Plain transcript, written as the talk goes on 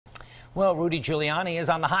Well, Rudy Giuliani is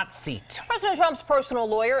on the hot seat. President Trump's personal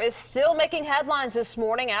lawyer is still making headlines this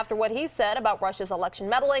morning after what he said about Russia's election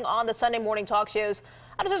meddling on the Sunday morning talk shows.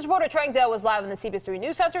 Out-of-Touch reporter Trang Do was live in the CBS 3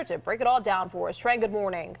 News Center to break it all down for us. Trang, good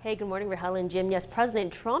morning. Hey, good morning, Rahel and Jim. Yes,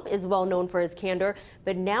 President Trump is well known for his candor,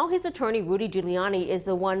 but now his attorney Rudy Giuliani is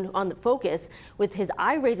the one on the focus with his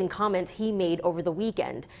eye-raising comments he made over the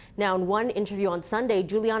weekend. Now, in one interview on Sunday,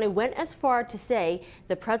 Giuliani went as far to say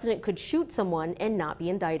the president could shoot someone and not be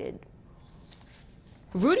indicted.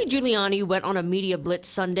 Rudy Giuliani went on a media blitz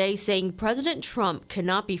Sunday saying President Trump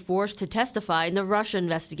cannot be forced to testify in the Russia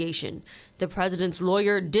investigation. The president's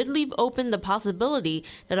lawyer did leave open the possibility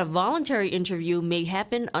that a voluntary interview may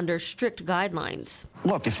happen under strict guidelines.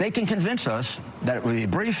 Look, if they can convince us that it will be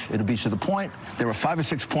brief, it'll be to the point. There are 5 or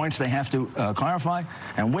 6 points they have to clarify,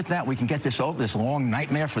 and with that, we can get this over, this long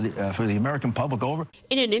nightmare for the American public over.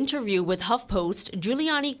 In an interview with HuffPost,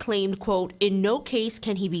 Giuliani claimed, quote, "In no case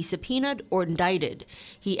can he be subpoenaed or indicted."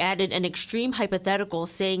 He added an extreme hypothetical,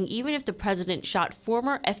 saying even if the president shot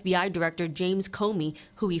former FBI Director James Comey,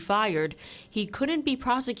 who he fired, he couldn't be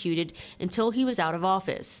prosecuted until he was out of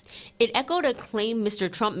office. It echoed a claim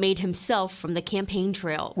Mr. Trump made himself from the campaign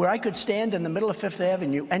trail, where I could stand in the middle of Fifth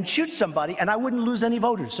Avenue and shoot somebody and I wouldn't lose any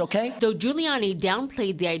voters, okay? Though Giuliani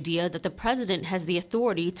downplayed the idea that the president has the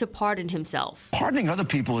authority to pardon himself. Pardoning other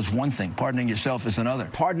people is one thing. Pardoning yourself is another.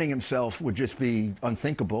 Pardoning himself would just be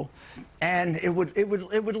unthinkable, and it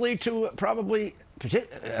would lead to probably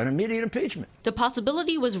an immediate impeachment. The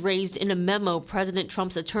possibility was raised in a memo President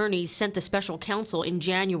Trump's attorneys sent the special counsel in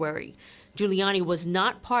January. Giuliani was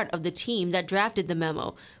not part of the team that drafted the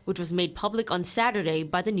memo, which was made public on Saturday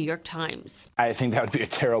by the New York Times. I think that would be a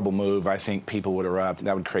terrible move. I think people would erupt.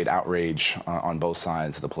 That would create outrage on both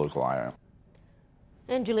sides of the political aisle.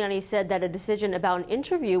 And Giuliani said that a decision about an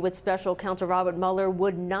interview with special counsel Robert Mueller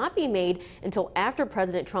would not be made until after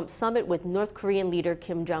President Trump's summit with North Korean leader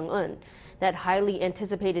Kim Jong-un. That highly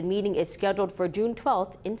anticipated meeting is scheduled for June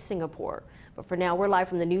 12th in Singapore. But for now, we're live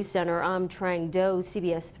from the News Center. I'm Trang Do,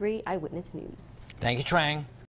 CBS 3 Eyewitness News. Thank you, Trang.